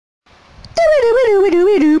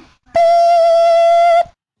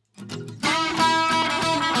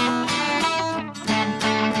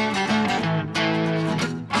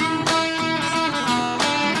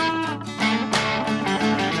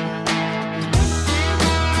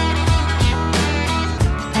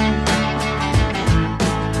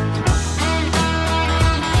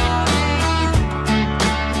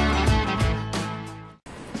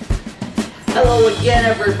Hello again,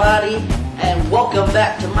 everybody, and welcome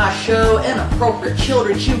back to my show, Inappropriate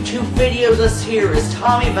Children's YouTube Videos. This here is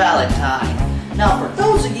Tommy Valentine. Now, for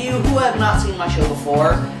those of you who have not seen my show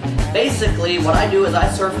before, basically what I do is I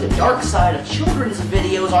surf the dark side of children's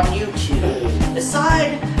videos on YouTube. The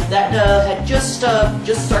side that had just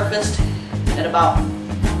surfaced in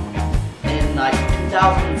like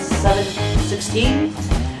 2016.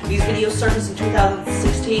 These videos surfaced in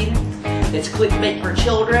 2016. It's clickbait for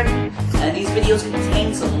children, and these videos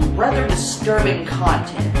contain some rather disturbing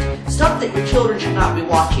content. Stuff that your children should not be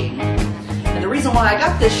watching. And the reason why I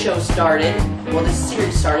got this show started, well, this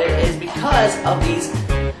series started, is because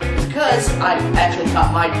I actually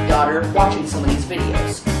caught my daughter watching some of these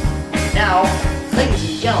videos. Now, ladies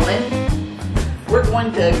and gentlemen, we're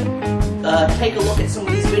going to take a look at some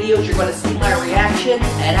of these videos. You're going to see my reaction,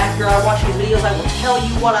 and after I watch these videos, I will tell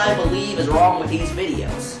you what I believe is wrong with these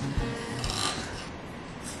videos.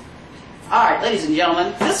 Alright, ladies and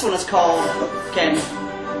gentlemen, this one is called,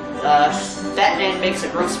 Batman Makes a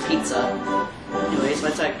Gross Pizza. Anyways,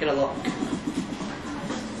 let's get a look.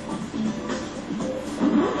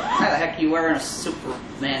 How the heck are you wearing a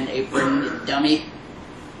Superman apron, you dummy?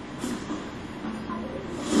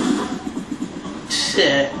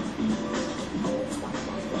 See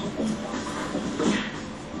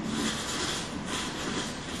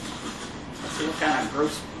what kind of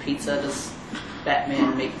gross pizza does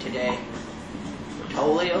Batman make today?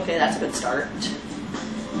 Totally, okay, that's a good start.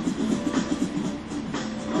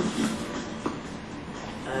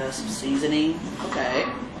 Some seasoning, okay.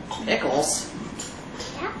 Pickles.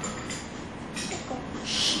 Yeah.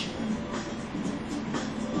 Shh.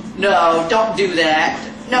 No, don't do that.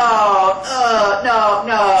 No, no,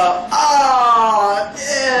 no. Oh,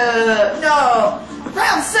 no.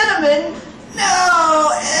 Brown cinnamon.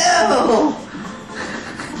 No, ew.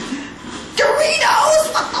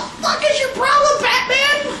 Doritos? What the fuck is your problem,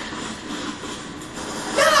 Batman?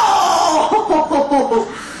 No!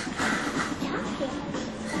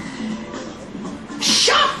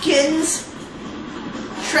 Shopkins?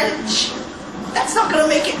 Trench? That's not gonna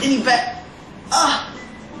make it any better.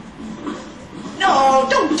 No,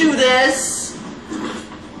 don't do this.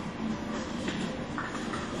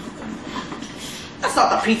 That's not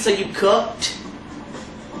the pizza you cooked.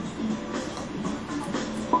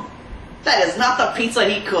 That is not the pizza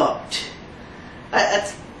he cooked.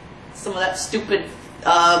 That's some of that stupid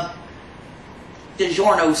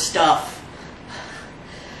DiGiorno stuff.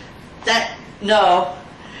 No.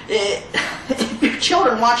 If your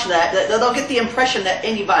children watch that, they'll get the impression that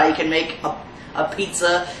anybody can make a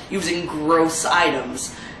pizza using gross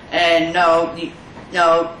items. And no, you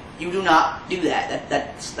do not do that.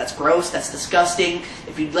 That's gross. That's disgusting.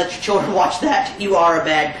 If you let your children watch that, you are a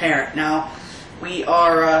bad parent. Now, we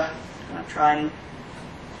are gonna try and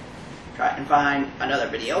find another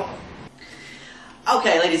video.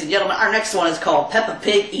 Okay, ladies and gentlemen, our next one is called Peppa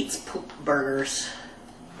Pig Eats Poop Burgers.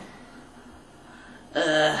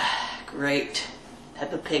 Great.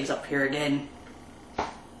 Peppa Pig's up here again.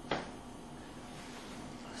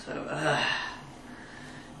 So,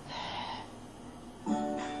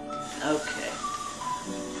 okay.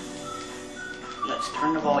 Let's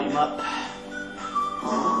turn the volume up.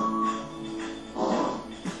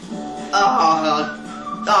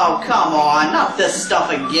 Oh, come on. Not this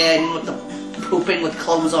stuff again with the pooping with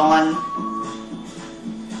clothes on.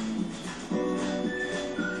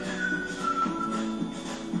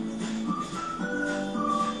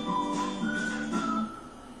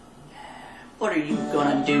 What are you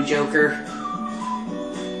gonna do, Joker?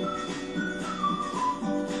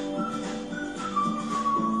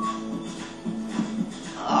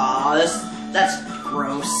 Aw, that's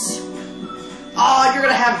gross. Oh, you're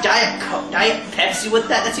gonna have Diet Pepsi with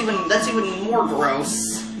that? That's even more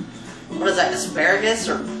gross. What is that, asparagus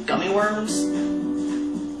or gummy worms?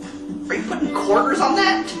 Are you putting quarters on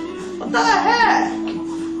that? What the heck?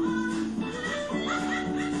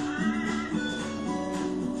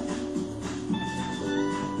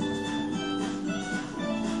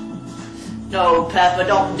 No, Peppa,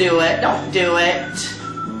 don't do it. Don't do it.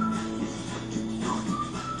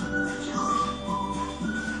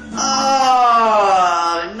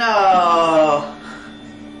 Oh, no.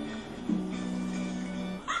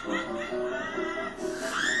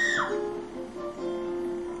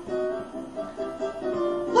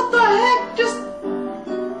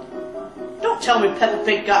 Don't tell me Peppa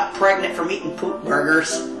Pig got pregnant from eating poop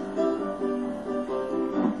burgers.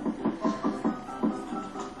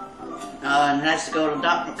 And that's to go to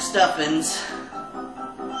Doc McStuffins.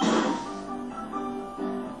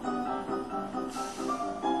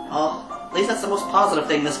 Oh, at least that's the most positive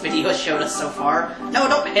thing this video has showed us so far. No,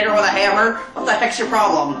 don't hit her with a hammer. What the heck's your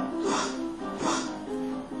problem?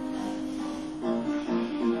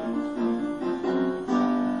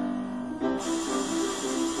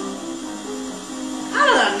 How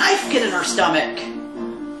did a knife get in her stomach?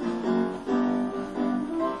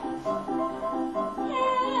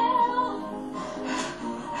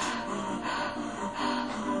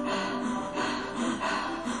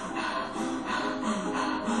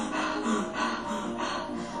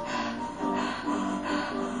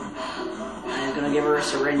 I'm gonna give her a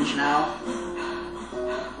syringe now.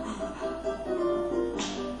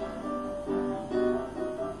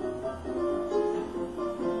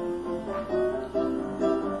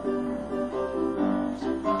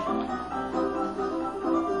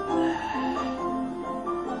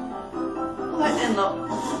 What in the...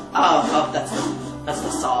 Oh, that's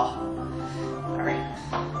the saw. Alright.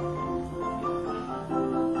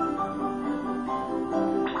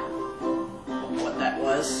 What that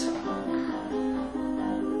was.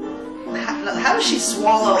 How does she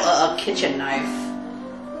swallow a kitchen knife?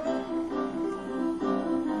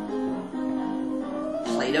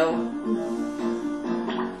 Play-Doh?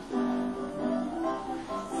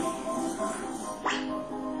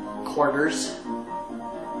 Quarters?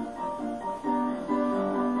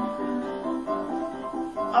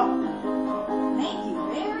 Oh, thank you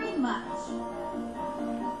very much.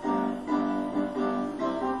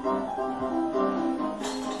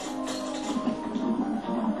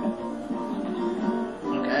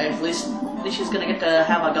 At least she's gonna get to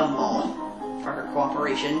have a gumball for her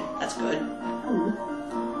cooperation. That's good.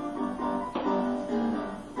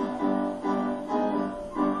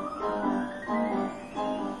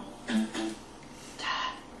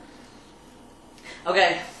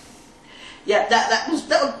 Okay. Yeah, that was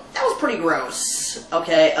pretty gross.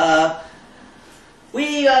 Okay.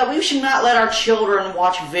 We should not let our children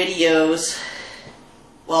watch videos,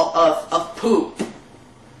 well, of poop.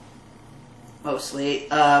 Mostly,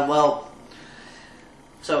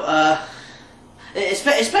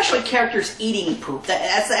 especially characters eating poop.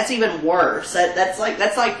 That's even worse. That's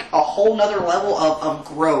like a whole nother level of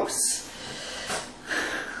gross.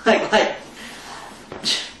 like, let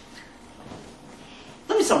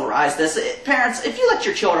me summarize this. Parents, if you let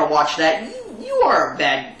your children watch that, you're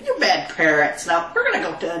bad parents. Now we're gonna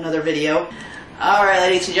go to another video. All right,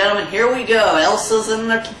 ladies and gentlemen, here we go. Elsa's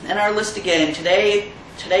in our list again today.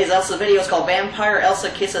 Today's Elsa video is called Vampire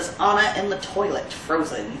Elsa Kisses Anna in the Toilet,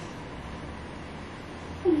 Frozen.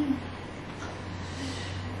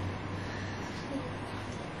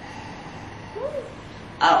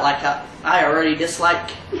 I don't like how... I already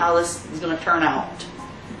dislike how this is going to turn out.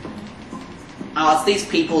 Oh, it's these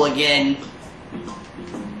people again.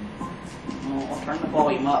 Oh, I'll turn the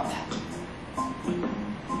volume up.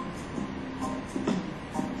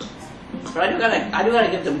 But I do gotta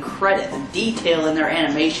give them credit. The detail in their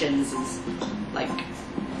animations is like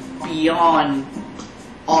beyond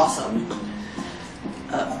awesome.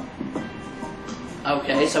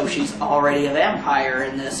 Okay, so she's already a vampire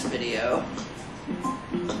in this video.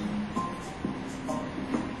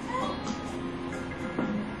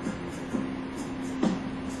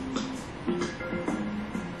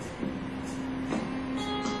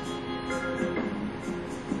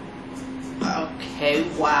 Okay,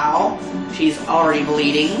 wow. She's already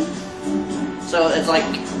bleeding. So it's like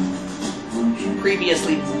she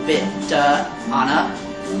previously bit Anna.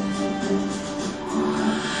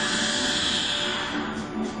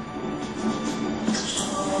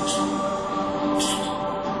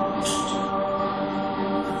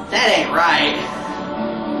 That ain't right.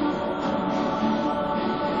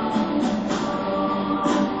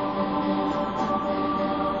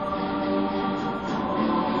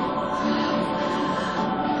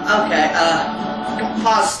 Okay,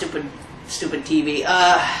 pause stupid TV.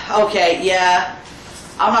 Okay, yeah.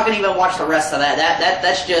 I'm not gonna even watch the rest of that. That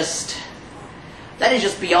is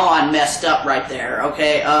just beyond messed up right there,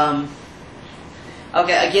 okay?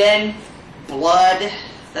 Okay, again, blood.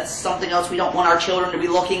 That's something else we don't want our children to be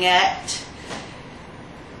looking at.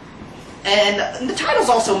 And the title's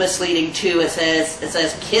also misleading too. It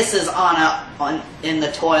says kisses Anna in the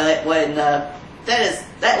toilet when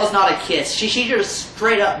that was not a kiss. She just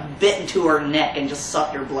straight up bit into her neck and just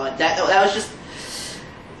sucked her blood. That was just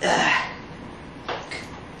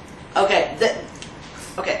okay.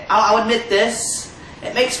 Okay, I'll admit this.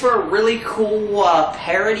 It makes for a really cool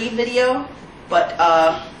parody video. But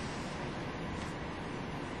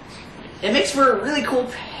it makes for a really cool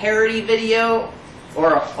parody video,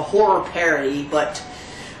 or a horror parody. But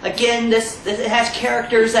again, this it has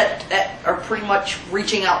characters that are pretty much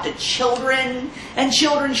reaching out to children, and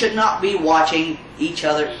children should not be watching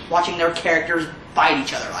their characters bite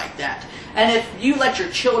each other like that. And if you let your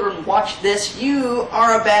children watch this, you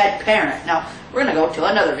are a bad parent. Now, we're going to go to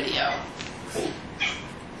another video.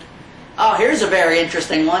 Oh, here's a very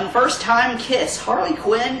interesting one. First time kiss, Harley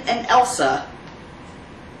Quinn and Elsa.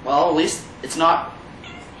 Well, at least it's not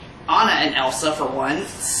Anna and Elsa for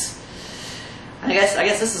once. I guess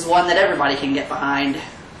this is one that everybody can get behind.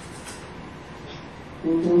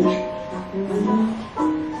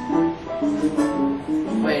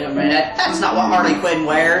 Wait a minute, that's not what Harley Quinn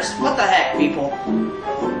wears. What the heck, people?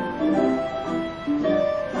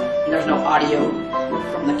 There's no audio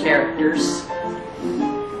from the characters.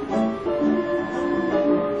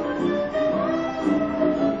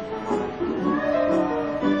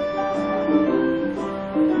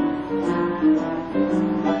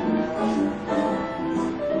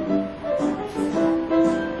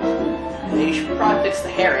 You should probably fix the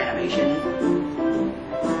hair animation.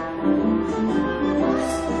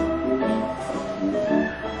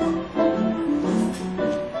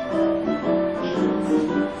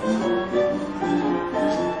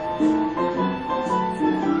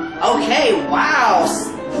 Okay, wow!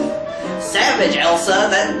 Savage Elsa,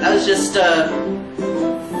 that was just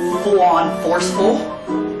full-on forceful.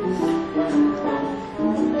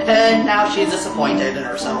 And now she's disappointed in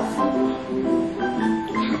herself.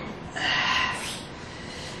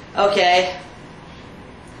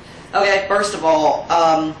 Okay, first of all,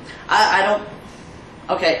 I don't...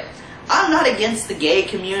 Okay, I'm not against the gay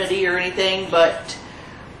community or anything, but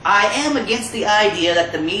I am against the idea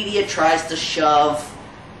that the media tries to shove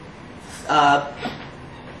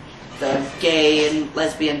the gay and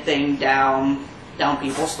lesbian thing down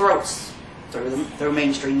people's throats through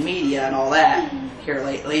mainstream media and all that here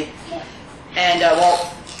lately. And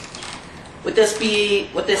well, with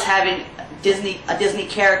this having a Disney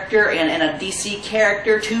character and a DC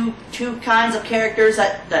character, two kinds of characters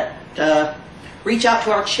that reach out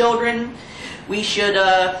to our children, we should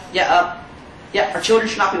our children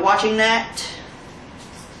should not be watching that.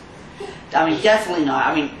 I mean, definitely not.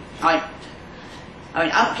 I mean, I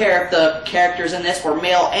don't care if the characters in this were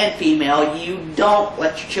male and female. You don't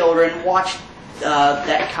let your children watch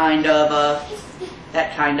that kind of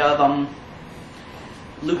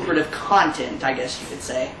lucrative content, I guess you could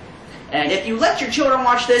say. And if you let your children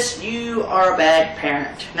watch this, you are a bad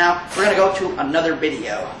parent. Now, we're going to go to another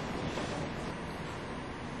video.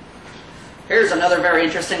 Here's another very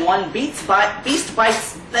interesting one. Beast by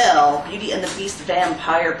Spell, Beauty and the Beast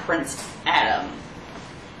Vampire Prince Adam.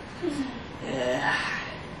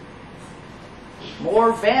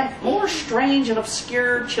 More strange and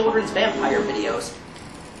obscure children's vampire videos.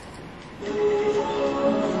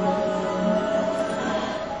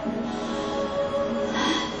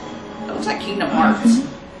 That looks like Kingdom Hearts.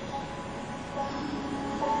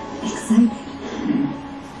 Excited.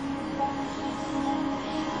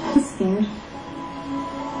 I'm scared.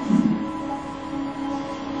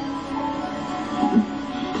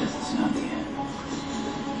 Guess it's not the end.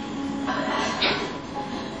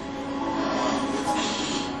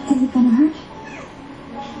 Is it gonna hurt?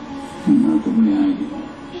 Not the way I do it.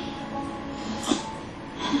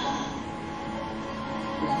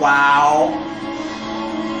 Wow.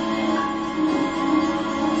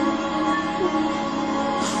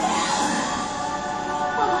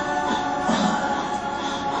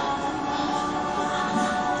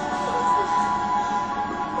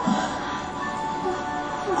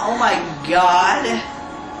 Oh my God.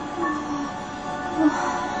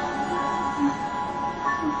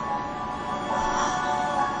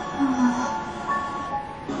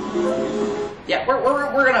 Yeah,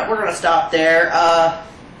 we're gonna stop there.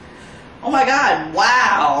 Oh my God!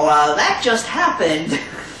 Wow, that just happened.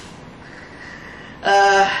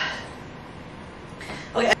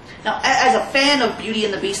 Okay. Now, as a fan of Beauty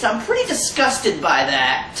and the Beast, I'm pretty disgusted by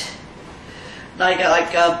that.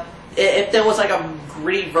 If there was like a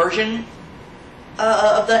gritty version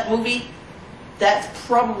of that movie, that's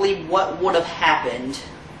probably what would have happened.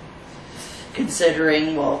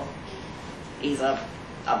 Considering, well, he's a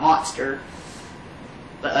monster.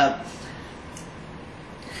 But,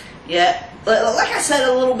 yeah, like I said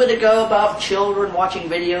a little bit ago about children watching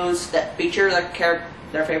videos that feature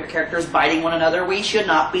their favorite characters biting one another, we should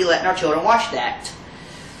not be letting our children watch that.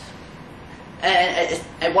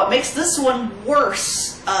 And what makes this one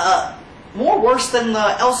worse, more worse than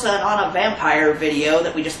the Elsa and Anna vampire video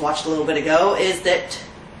that we just watched a little bit ago, is that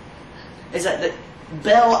is that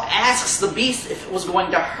Belle asks the Beast if it was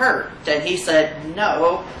going to hurt, and he said,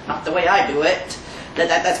 no, not the way I do it.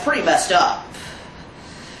 That's pretty messed up.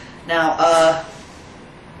 Now,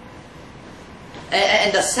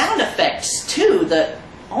 and the sound effects too,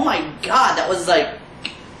 oh my god, that was like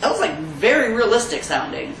very realistic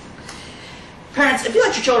sounding. Parents, if you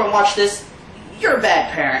let your children watch this, you're a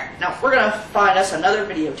bad parent. Now, we're gonna find us another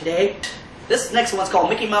video today. This next one's called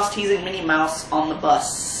Mickey Mouse Teasing Minnie Mouse on the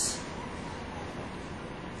Bus.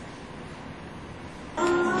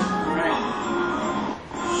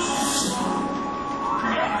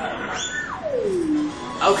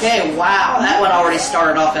 Okay, wow, that one already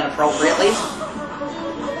started off inappropriately.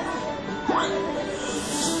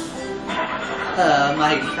 Oh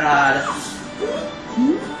my god.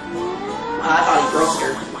 I thought he broke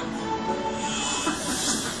her.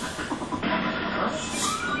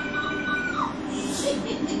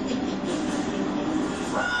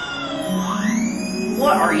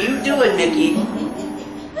 What are you doing, Mickey?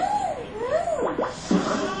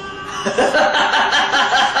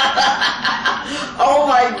 Oh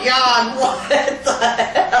my god, what the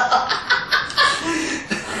hell?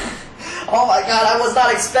 Oh my god, I was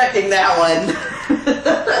not expecting that one.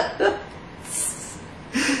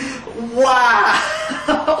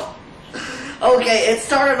 Wow. Okay, it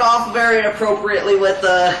started off very inappropriately with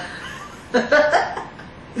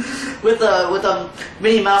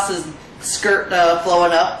Minnie Mouse's skirt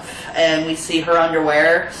flowing up, and we see her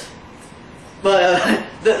underwear. But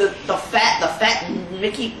the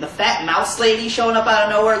fat mouse lady showing up out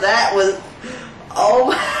of nowhere, that was,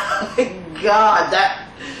 oh my god,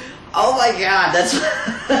 oh my god,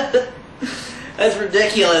 that's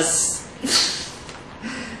ridiculous.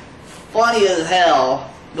 Funny as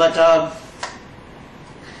hell. But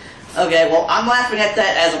okay, well, I'm laughing at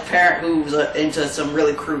that as a parent who's into some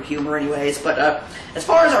really crude humor anyways. But as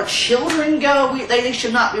far as our children go, they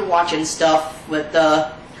should not be watching stuff with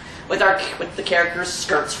the characters'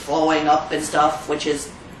 skirts flowing up and stuff, which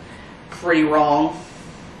is pretty wrong.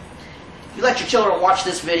 If you let your children watch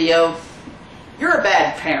this video, you're a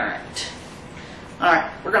bad parent. Alright,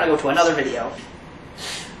 we're gonna go to another video.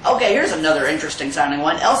 Okay, here's another interesting sounding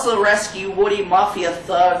one. Elsa rescue Woody Mafia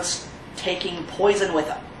thugs taking poison with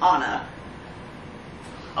Anna.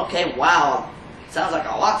 Okay, wow. Sounds like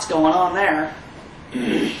a lot's going on there.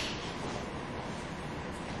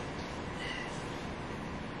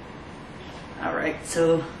 Alright,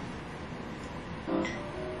 so...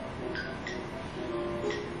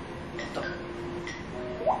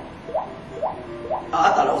 Oh,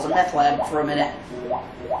 I thought it was a meth lab for a minute.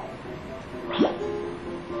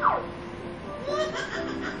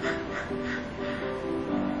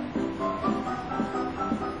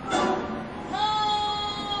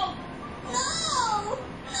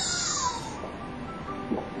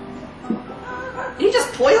 Did he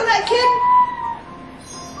just poison that kid?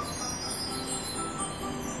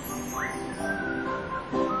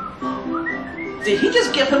 Did he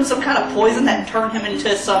just give him some kind of poison that turned him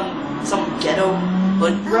into some ghetto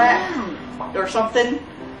hood rat or something?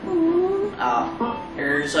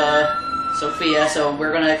 Here's Sophia. So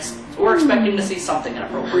we're expecting to see something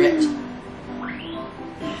inappropriate.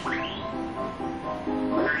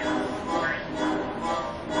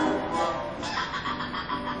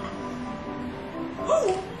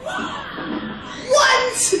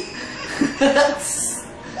 What?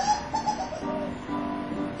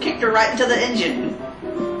 Kicked her right into the engine.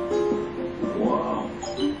 Whoa.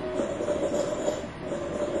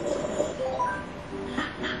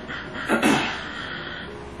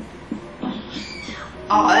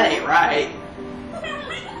 Oh, that ain't right.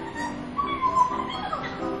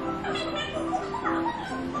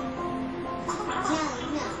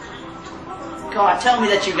 God, tell me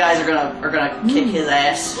that you guys are gonna kick his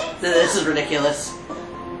ass. This is ridiculous.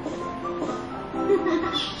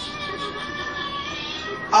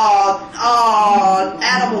 Oh,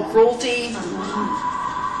 animal cruelty.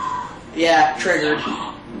 Yeah, triggered.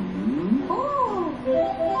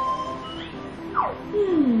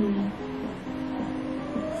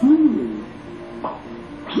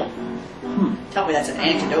 Tell me that's an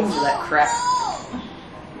antidote for that crap.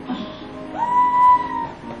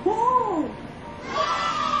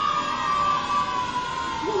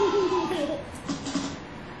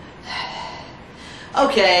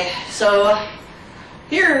 Okay, so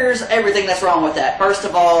here's everything that's wrong with that. First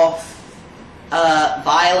of all,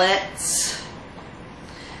 violence.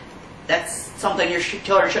 That's something your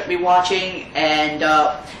children shouldn't be watching. And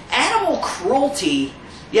animal cruelty.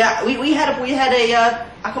 Yeah, we had a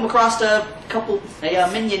I come across a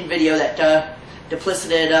Minion video that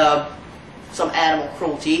depicted some animal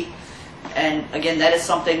cruelty. And again, that is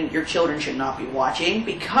something your children should not be watching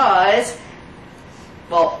because,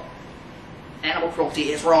 well, animal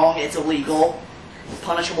cruelty is wrong, it's illegal,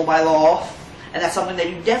 punishable by law, and that's something that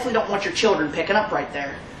you definitely don't want your children picking up right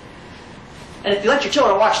there. And if you let your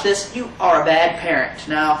children watch this, you are a bad parent.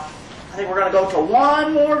 Now, I think we're going to go to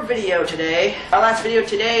one more video today. Our last video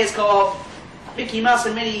today is called Mickey Mouse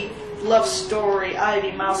and Minnie Love Story.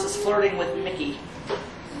 Ivy Mouse is flirting with Mickey.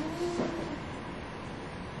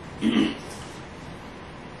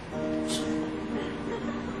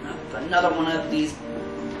 Another one of these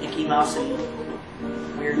Mickey Mouse and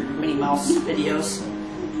weird Minnie Mouse videos.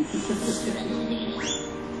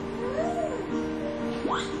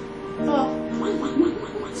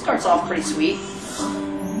 Well, starts off pretty sweet.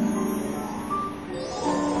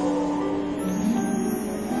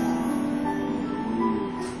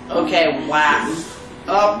 Okay, wow.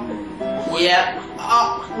 Yeah.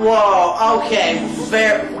 Whoa, okay.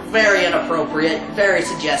 Very inappropriate. Very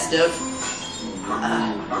suggestive.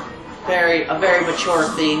 A very mature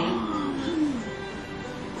thing.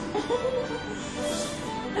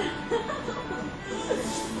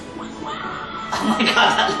 Oh my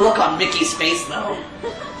god, that look on Mickey's face though.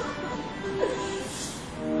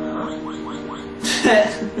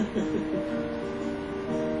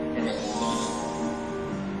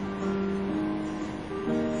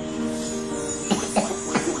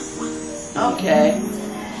 Okay.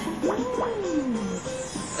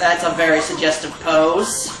 That's a very suggestive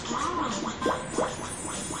pose.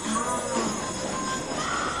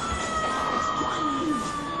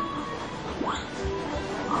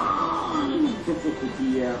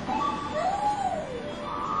 Yeah.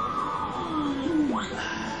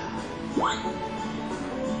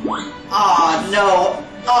 Oh, no.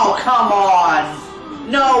 Oh, come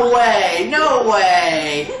on. No way. No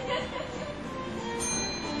way.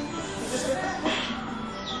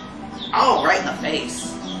 Oh, right in the face.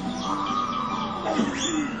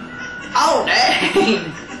 Oh,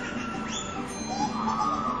 dang.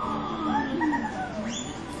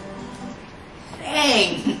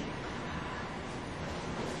 Dang.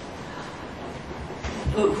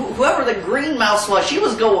 Whoever the green mouse was, she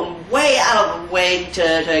was going way out of the way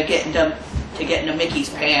to get into Mickey's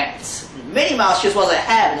pants. Minnie Mouse just wasn't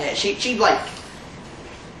having it. She like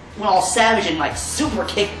went all savage and like super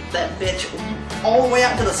kicked that bitch all the way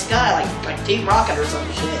out to the sky like Team Rocket or some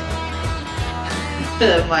shit.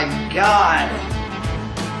 Oh my god.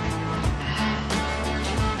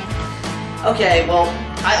 Okay, well,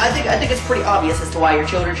 I think it's pretty obvious as to why your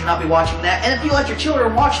children should not be watching that. And if you let your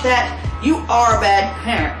children watch that, you are a bad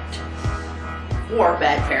parent. Or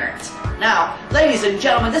bad parents. Now, ladies and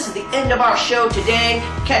gentlemen, this is the end of our show today.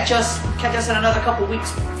 Catch us in another couple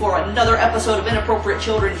weeks for another episode of Inappropriate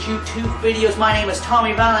Children's YouTube videos. My name is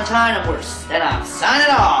Tommy Valentine, and I'm signing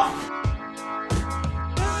off.